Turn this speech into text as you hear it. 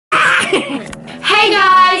Hey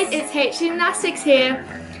guys, it's HC-GYMNASTICS here,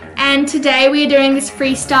 and today we are doing this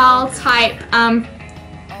freestyle type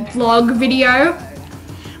vlog video.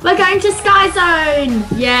 We're going to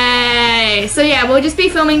Skyzone! Yay! So yeah, we'll just be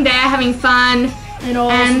filming there, having fun and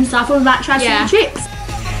awesome stuff with that tricks and tricks.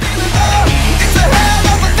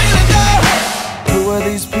 Who are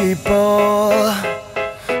these people?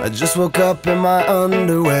 I just woke up in my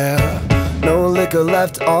underwear. No liquor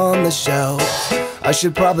left on the shelf. I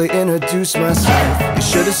should probably introduce myself. You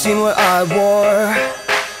should have seen what I wore.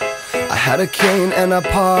 I had a cane and a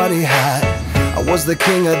party hat. I was the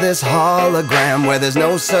king of this hologram, where there's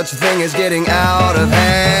no such thing as getting out of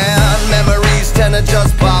hand. Memories tend to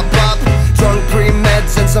just pop up. Drunk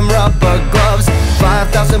pre-meds and some rubber gloves.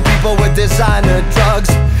 5,000 people with designer drugs.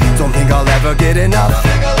 Don't think I'll ever get enough.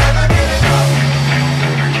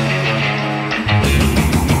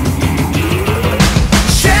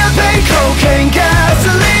 Champagne, cocaine,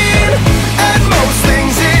 gasoline, and most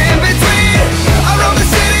things in between. I roam the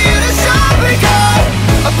city in a shopping cart,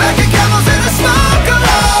 a pack of camels and a smoke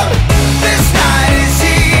alarm. This night is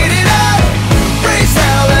heating up. Raise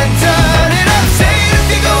hell and turn it up. Say it if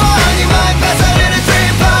you go on, you might pass out in a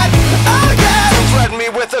dream pod. Oh yeah, don't threaten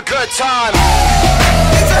me with a good time.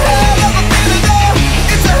 It's a hell of a feeling there.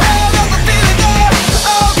 It's a hell of a feeling there.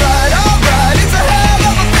 Alright, alright. It's a hell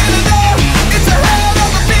of a feeling there. It's a hell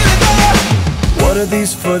of a feeling there. What are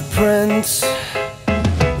these footprints?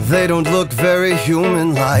 They don't look very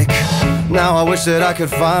human-like. Now I wish that I could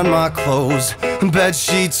find my clothes, bed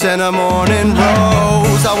sheets and a morning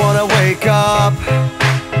rose. I wanna wake up.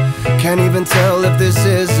 Can't even tell if this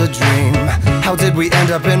is a dream. How did we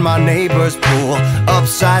end up in my neighbor's pool,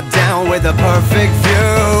 upside down with a perfect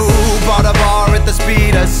view? Bought a bar at the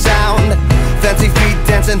speed of sound. Fancy feet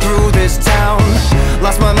dancing through this town.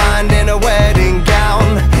 Lost my mind in a wedding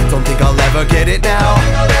gown. Don't think I'll ever get it now.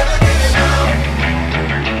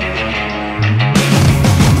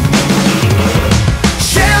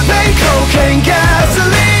 Champagne, cocaine,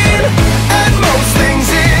 gasoline, and most things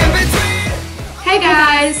in between. Hey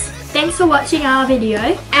guys! Thanks for watching our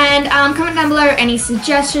video. And comment down below any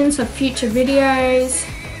suggestions for future videos.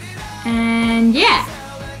 And yeah.